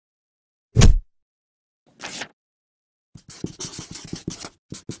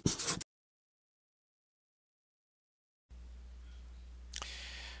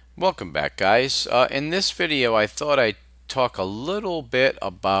Welcome back, guys. In this video I thought I'd talk a little bit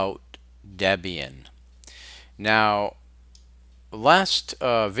about Debian. Now, last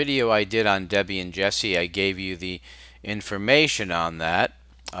video I did on Debian Jesse, I gave you the information on that,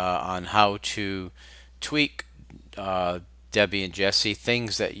 on how to tweak Debian Jesse,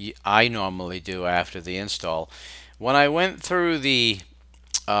 things that I normally do after the install. When I went through the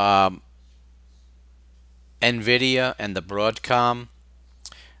NVIDIA and the Broadcom,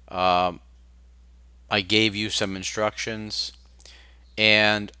 I gave you some instructions,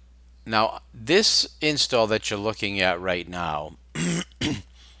 and now this install that you're looking at right now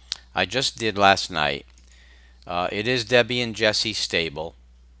I just did last night. It is Debian Jesse stable.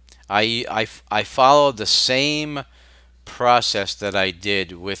 I followed the same process that I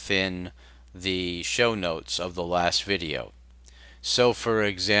did within the show notes of the last video. So for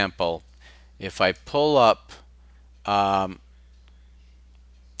example, if I pull up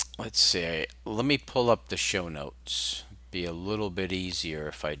let's see, let me pull up the show notes. Be a little bit easier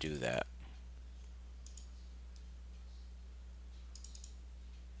if I do that.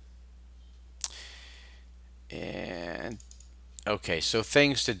 And okay, so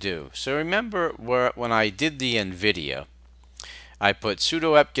things to do. So remember when I did the NVIDIA, I put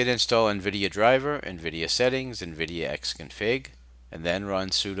sudo apt-get install NVIDIA driver, NVIDIA settings, NVIDIA xconfig, and then run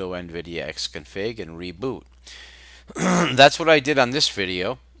sudo NVIDIA xconfig and reboot. That's what I did on this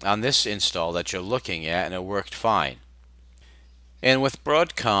video, on this install that you're looking at, and it worked fine. And with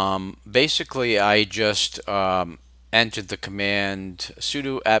Broadcom, basically I just entered the command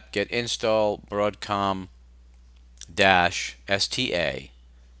sudo apt-get install Broadcom -sta-dkms,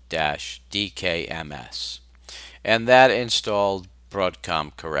 and that installed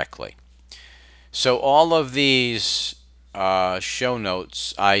Broadcom correctly. So all of these show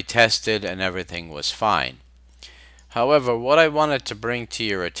notes I tested and everything was fine. However, what I wanted to bring to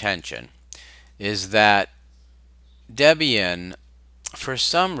your attention is that Debian, for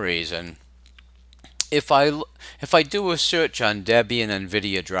some reason, if I do a search on Debian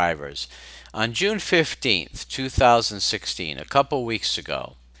NVIDIA drivers, on June 15th, 2016, a couple weeks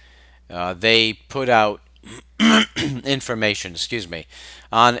ago, they put out information,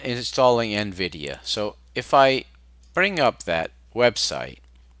 on installing NVIDIA. So if I bring up that website,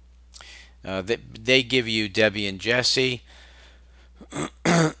 they give you Debian Jesse,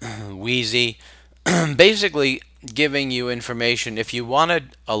 Wheezy, basically giving you information. If you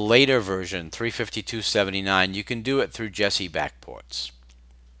wanted a later version, 352.79, you can do it through Jesse backports.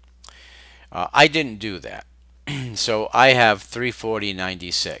 I didn't do that. So I have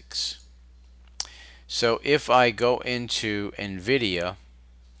 340.96. So if I go into NVIDIA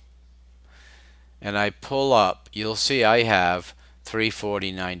and I pull up, you'll see I have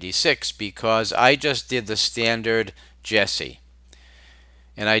 340.96 because I just did the standard Jesse.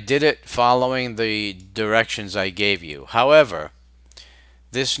 And I did it following the directions I gave you. However,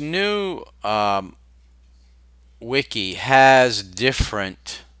 this new wiki has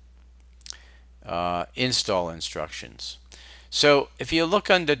different install instructions. So if you look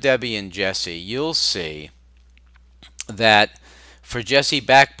under Debian Jesse, you'll see that for Jesse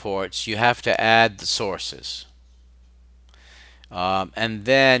backports you have to add the sources, and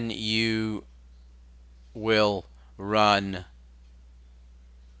then you will run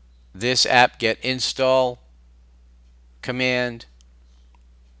this apt-get install command,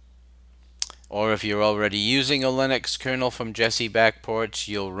 or if you're already using a Linux kernel from Jesse backports,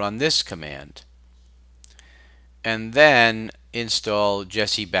 you'll run this command and then install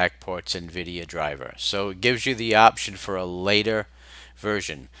Jesse backports NVIDIA driver. So it gives you the option for a later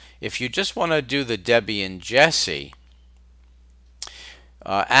version. If you just want to do the Debian Jesse,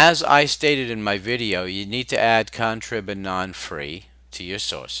 as I stated in my video, you need to add contrib and non-free to your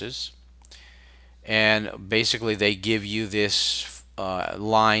sources, and basically they give you this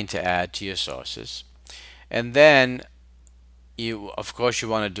line to add to your sources, and then of course you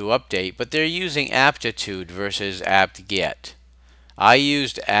want to do update, but they're using aptitude versus apt-get. I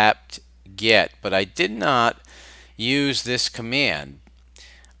used apt-get, but I did not use this command.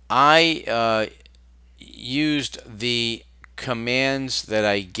 I used the commands that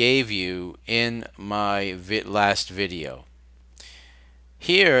I gave you in my last video.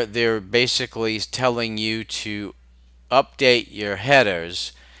 Here they're basically telling you to update your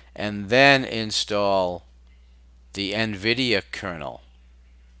headers and then install the NVIDIA kernel.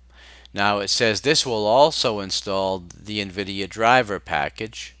 Now it says this will also install the NVIDIA driver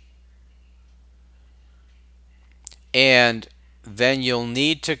package, and then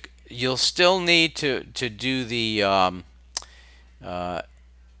you'll still need to do the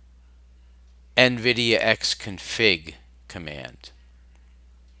NVIDIA xconfig command.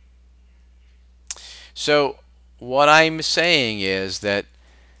 So what I'm saying is that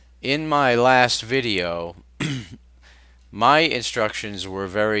in my last video, my instructions were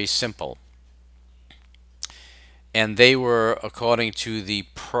very simple, and they were according to the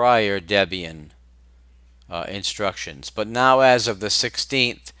prior Debian instructions. But now, as of the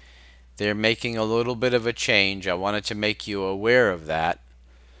 16th, they're making a little bit of a change. I wanted to make you aware of that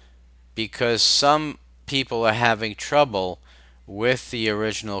because some people are having trouble with the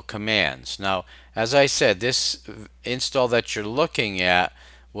original commands. Now, as I said, this install that you're looking at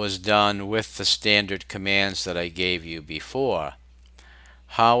was done with the standard commands that I gave you before.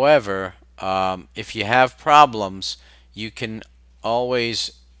 However, if you have problems, you can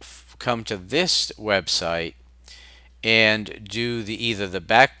always come to this website and do either the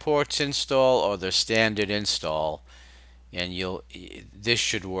backports install or the standard install, and this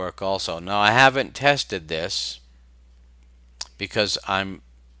should work also. Now, I haven't tested this because I'm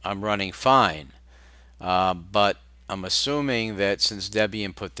running fine, but I'm assuming that since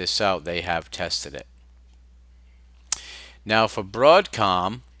Debian put this out, they have tested it. Now for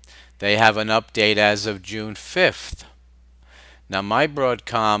Broadcom, they have an update as of June 5th. Now my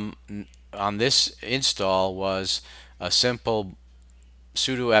Broadcom on this install was a simple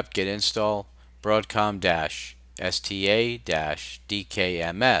sudo apt-get install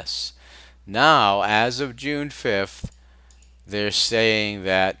broadcom-sta-dkms. Now, as of June 5th, they're saying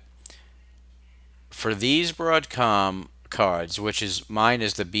that for these Broadcom cards, which is mine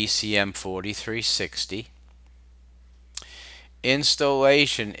is the BCM 4360,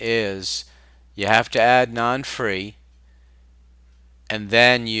 installation is you have to add non-free, and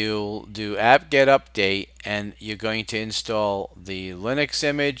then you'll do apt-get update, and you're going to install the Linux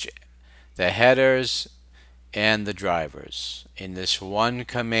image, the headers, and the drivers in this one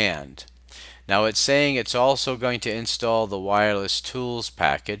command. Now it's saying it's also going to install the wireless tools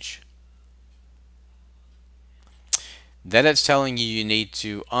package. Then it's telling you need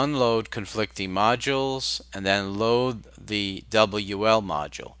to unload conflicting modules and then load the WL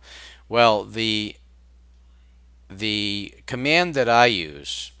module. Well, the command that I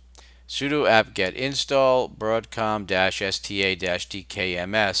use, sudo apt-get install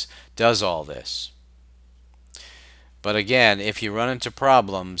broadcom-sta-dkms, does all this. But again, if you run into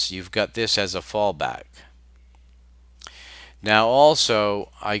problems, you've got this as a fallback. Now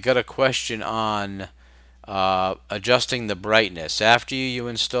also, I got a question on adjusting the brightness. After you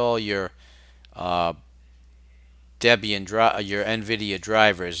install your Debian your NVIDIA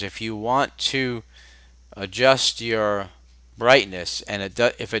drivers, if you want to adjust your brightness and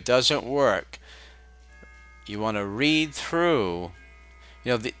if it doesn't work, you want to read through.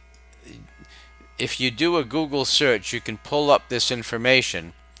 You know, if you do a Google search, you can pull up this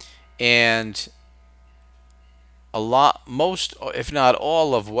information, and most, if not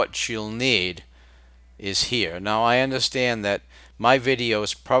all, of what you'll need is here. Now I understand that my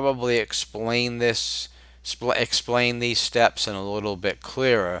videos probably explain these steps in a little bit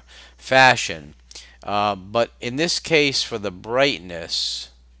clearer fashion, but in this case for the brightness,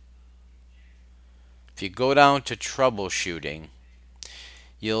 if you go down to troubleshooting,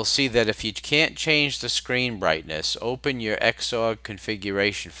 you'll see that if you can't change the screen brightness, open your Xorg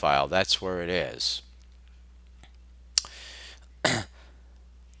configuration file. That's where it is.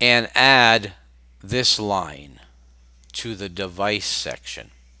 And add this line to the device section.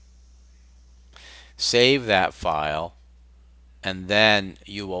 Save that file, and then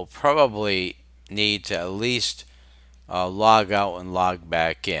you will probably need to at least log out and log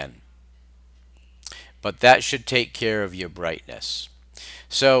back in. But that should take care of your brightness.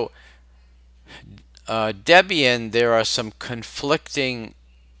 So Debian, there are some conflicting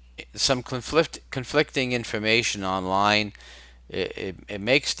information online. It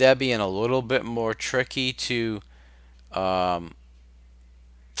makes Debian a little bit more tricky to or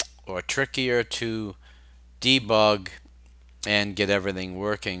trickier to debug and get everything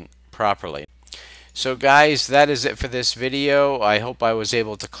working properly. So guys, that is it for this video. I hope I was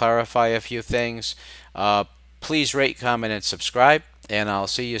able to clarify a few things. Please rate, comment, and subscribe, and I'll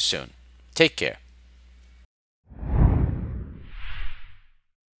see you soon. Take care.